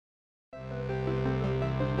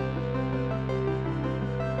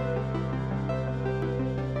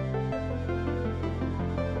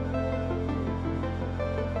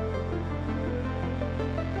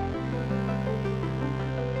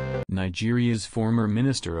Nigeria's former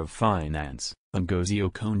Minister of Finance, Ngozi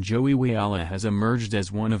Okonjo-Iweala, has emerged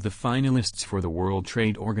as one of the finalists for the World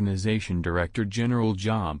Trade Organization Director-General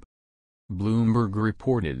job. Bloomberg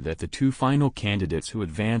reported that the two final candidates who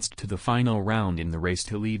advanced to the final round in the race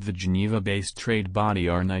to lead the Geneva-based trade body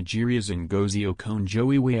are Nigeria's Ngozi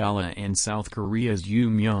Okonjo-Iweala and South Korea's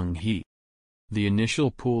Myung-hee. The initial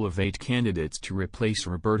pool of 8 candidates to replace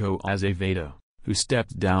Roberto Azevedo, who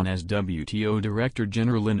stepped down as WTO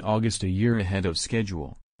Director-General in August, a year ahead of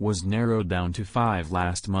schedule, was narrowed down to 5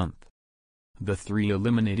 last month. The 3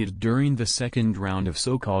 eliminated during the second round of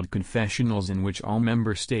so-called confessionals, in which all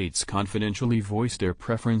member states confidentially voiced their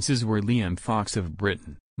preferences, were Liam Fox of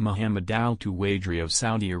Britain, Mohammed Al-Tuwaijri of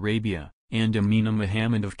Saudi Arabia, and Amina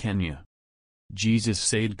Mohamed of Kenya.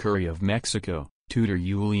 Saede Kuri of Mexico, Tudor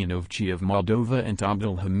Ulianovschi of Moldova and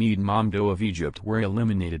Abdel-Hamid Mamdouh of Egypt were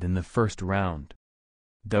eliminated in the first round.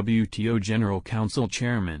 WTO General Council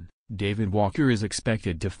Chairman David Walker is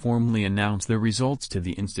expected to formally announce the results to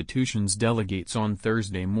the institution's delegates on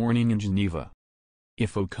Thursday morning in Geneva.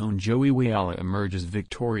 If Okonjo-Iweala emerges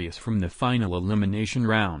victorious from the final elimination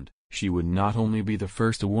round, she would not only be the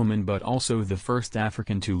first woman but also the first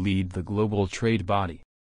African to lead the global trade body.